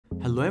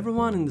Hello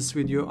everyone, in this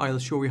video I'll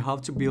show you how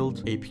to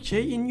build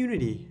APK in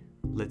Unity.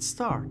 Let's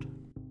start.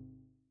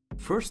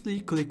 Firstly,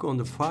 click on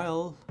the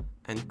file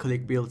and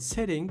click build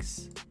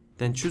settings,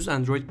 then choose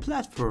Android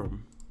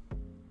platform.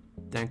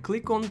 Then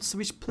click on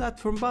switch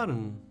platform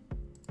button.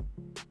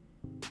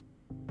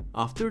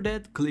 After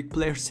that, click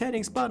player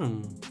settings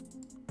button.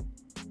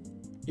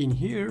 In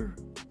here,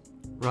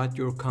 write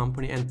your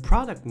company and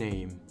product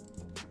name.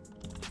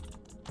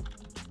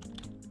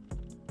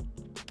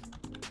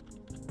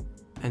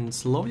 And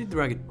slowly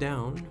drag it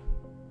down.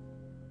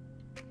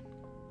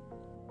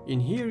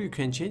 In here you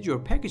can change your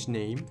package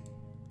name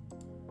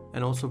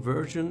and also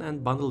version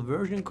and bundle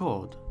version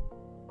code.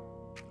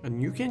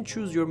 And you can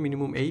choose your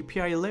minimum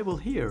API level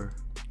here.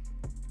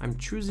 I'm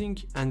choosing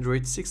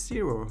Android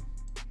 6.0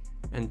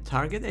 and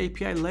target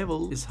API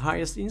level is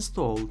highest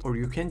installed, or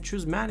you can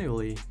choose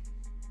manually.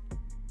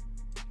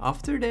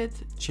 After that,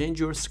 change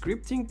your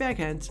scripting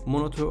backend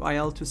Mono to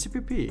IL to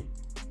CPP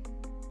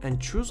and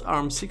choose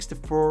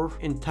ARM64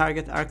 in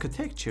target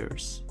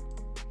architectures.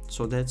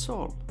 So that's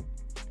all.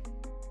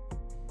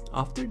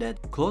 After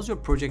that, close your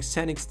project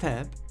settings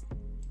tab,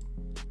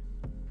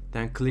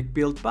 then click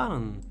build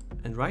button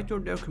and write your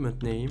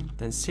document name,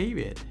 then save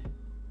it.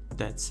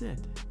 That's it.